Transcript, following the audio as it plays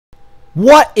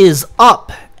What is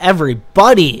up,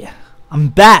 everybody? I'm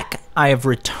back. I have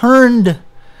returned.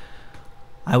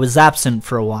 I was absent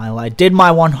for a while. I did my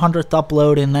 100th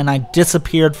upload and then I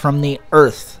disappeared from the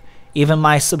earth. Even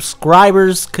my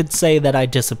subscribers could say that I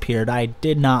disappeared. I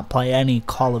did not play any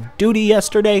Call of Duty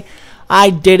yesterday.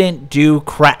 I didn't do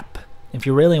crap. If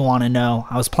you really want to know,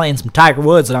 I was playing some Tiger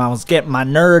Woods and I was getting my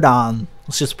nerd on.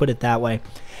 Let's just put it that way.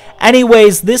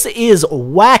 Anyways, this is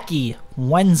Wacky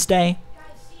Wednesday.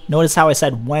 Notice how I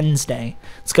said Wednesday.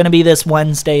 It's going to be this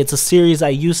Wednesday. It's a series I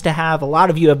used to have. A lot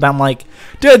of you have been like,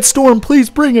 DeadStorm, please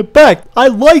bring it back. I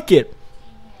like it.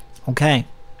 Okay,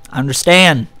 I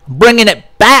understand. I'm bringing it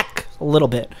back a little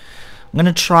bit. I'm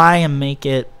going to try and make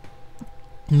it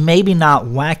maybe not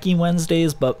Wacky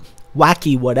Wednesdays, but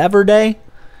Wacky whatever day.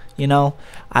 You know,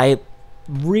 I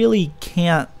really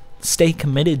can't stay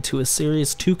committed to a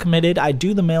series, too committed. I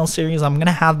do the mail series. I'm going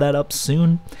to have that up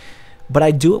soon. But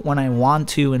I do it when I want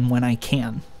to and when I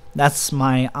can. That's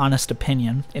my honest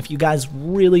opinion. If you guys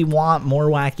really want more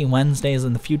Wacky Wednesdays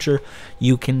in the future,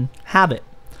 you can have it.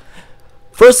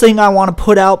 First thing I want to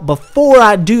put out before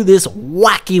I do this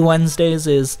Wacky Wednesdays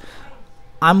is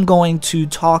I'm going to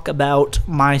talk about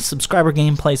my subscriber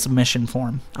gameplay submission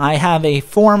form. I have a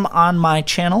form on my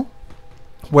channel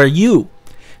where you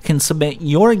can submit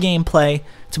your gameplay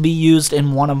to be used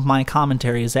in one of my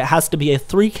commentaries. It has to be a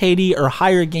 3KD or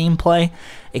higher gameplay.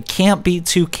 It can't be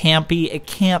too campy. It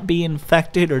can't be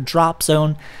infected or drop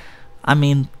zone. I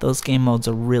mean, those game modes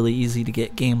are really easy to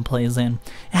get gameplays in.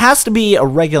 It has to be a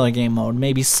regular game mode.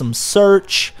 Maybe some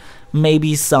search,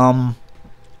 maybe some,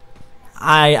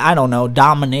 I don't know,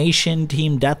 domination,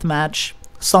 team deathmatch,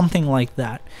 something like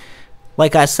that.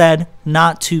 Like I said,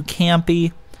 not too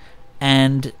campy,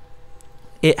 and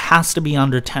it has to be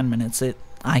under 10 minutes.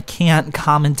 I can't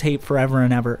commentate forever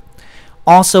and ever.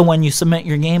 Also, when you submit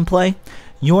your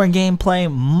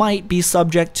gameplay might be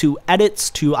subject to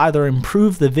edits to either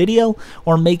improve the video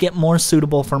or make it more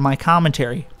suitable for my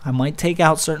commentary. I might take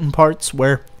out certain parts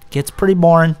where it gets pretty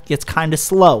boring, gets kind of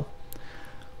slow.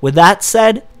 With that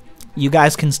said, you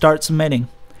guys can start submitting.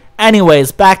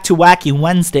 Anyways, back to Wacky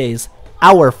Wednesdays.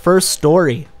 Our first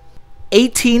story.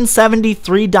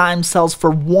 1873 dime sells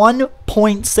for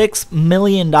 $1.6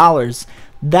 million.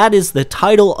 That is the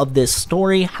title of this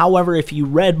story. However, if you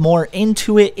read more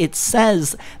into it, it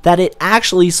says that it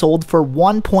actually sold for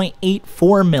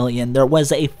 $1.84 million. There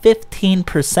was a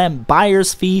 15%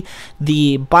 buyer's fee.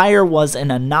 The buyer was an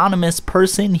anonymous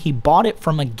person. He bought it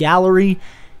from a gallery.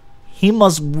 He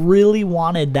must really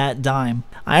wanted that dime.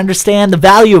 I understand the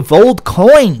value of old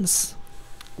coins.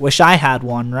 Wish I had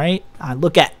one, right? I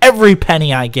look at every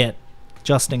penny I get,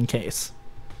 just in case.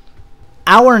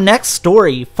 Our next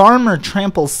story, farmer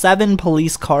tramples 7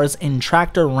 police cars in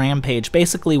tractor rampage.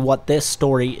 Basically what this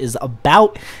story is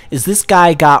about is this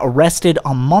guy got arrested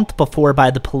a month before by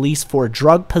the police for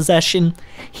drug possession.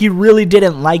 He really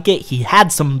didn't like it. He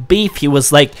had some beef. He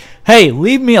was like, hey,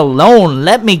 leave me alone.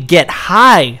 Let me get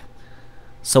high.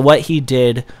 So what he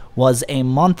did was a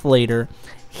month later,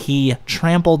 he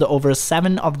trampled over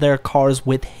 7 of their cars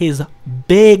with his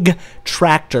big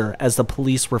tractor, as the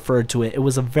police referred to it. It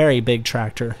was a very big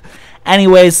tractor.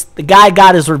 Anyways, the guy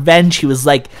got his revenge. He was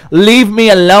like, leave me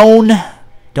alone.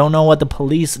 Don't know what the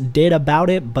police did about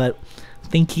it, but I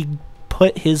think he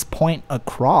put his point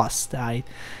across. I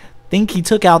think he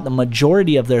took out the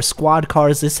majority of their squad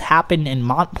cars. This happened in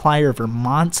Montpelier,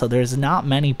 Vermont, so there's not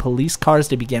many police cars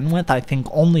to begin with. I think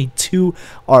only 2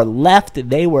 are left.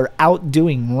 They were out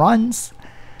doing runs.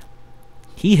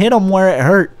 He hit them where it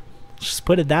hurt. Just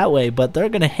put it that way, but they're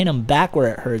going to hit him back where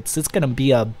it hurts. It's going to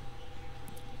be a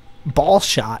ball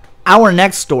shot. Our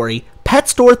next story. Pet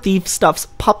store thief stuffs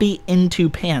puppy into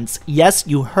pants. Yes,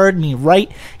 you heard me right.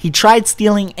 He tried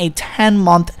stealing a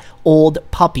 10-month-old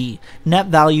puppy. Net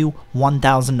value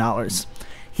 $1,000.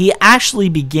 He actually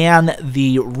began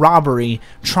the robbery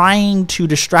trying to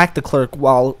distract the clerk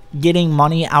while getting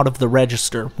money out of the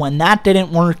register. When that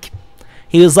didn't work,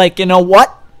 he was like, you know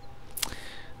what?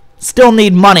 Still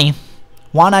need money.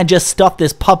 Why don't I just stuff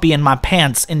this puppy in my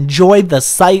pants? Enjoy the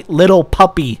sight, little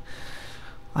puppy.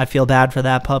 I feel bad for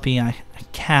that puppy. I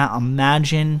can't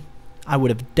imagine. I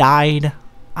would have died.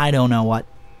 I don't know what.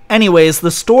 Anyways,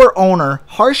 the store owner,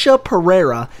 Harsha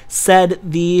Pereira, said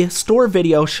the store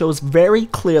video shows very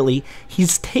clearly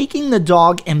he's taking the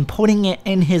dog and putting it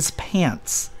in his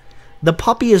pants. The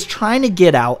puppy is trying to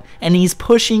get out, and he's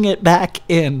pushing it back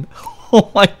in.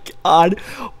 Oh my god.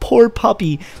 Poor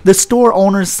puppy. The store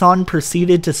owner's son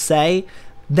proceeded to say,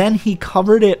 then he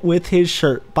covered it with his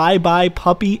shirt. Bye-bye,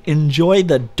 puppy. Enjoy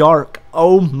the dark.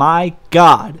 Oh my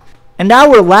god. And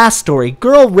our last story.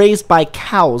 Girl raised by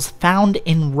cows found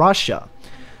in Russia.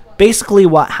 Basically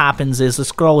what happens is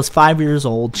this girl was 5 years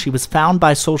old. She was found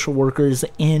by social workers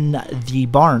in the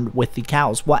barn with the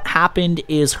cows. What happened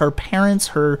is her parents,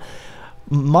 her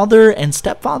mother and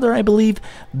stepfather, I believe,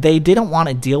 they didn't want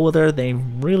to deal with her. They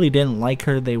really didn't like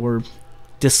her. They were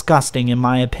disgusting, in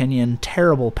my opinion.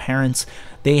 Terrible parents.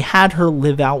 They had her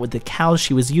live out with the cows.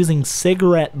 She was using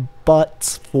cigarette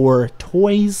butts for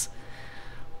toys.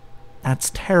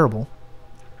 That's terrible.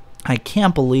 I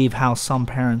can't believe how some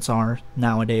parents are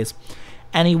nowadays.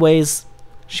 Anyways,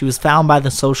 she was found by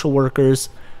the social workers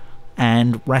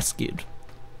and rescued.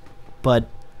 But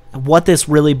what this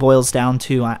really boils down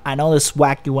to, I know this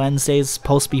Wacky Wednesday is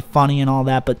supposed to be funny and all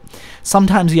that, but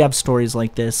sometimes you have stories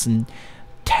like this and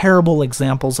terrible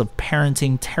examples of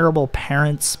parenting, terrible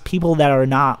parents, people that are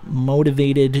not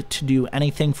motivated to do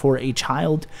anything for a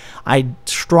child. I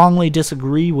strongly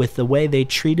disagree with the way they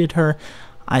treated her.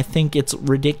 I think it's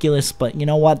ridiculous, but you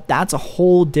know what? That's a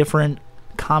whole different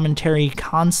commentary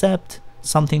concept,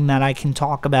 something that I can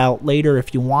talk about later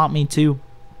if you want me to.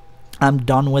 I'm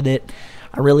done with it.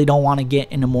 I really don't want to get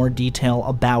into more detail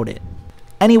about it.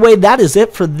 Anyway, that is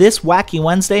it for this Wacky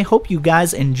Wednesday. Hope you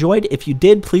guys enjoyed. If you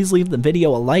did, please leave the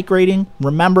video a like rating.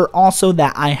 Remember also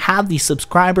that I have the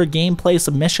subscriber gameplay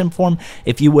submission form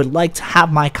if you would like to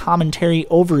have my commentary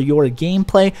over your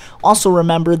gameplay. Also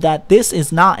remember that this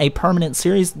is not a permanent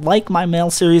series. Like my mail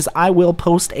series, I will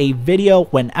post a video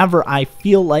whenever I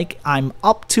feel like I'm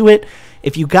up to it.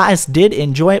 If you guys did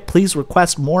enjoy it, please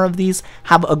request more of these.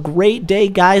 Have a great day,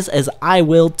 guys, as I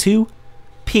will too.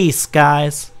 Peace,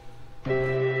 guys.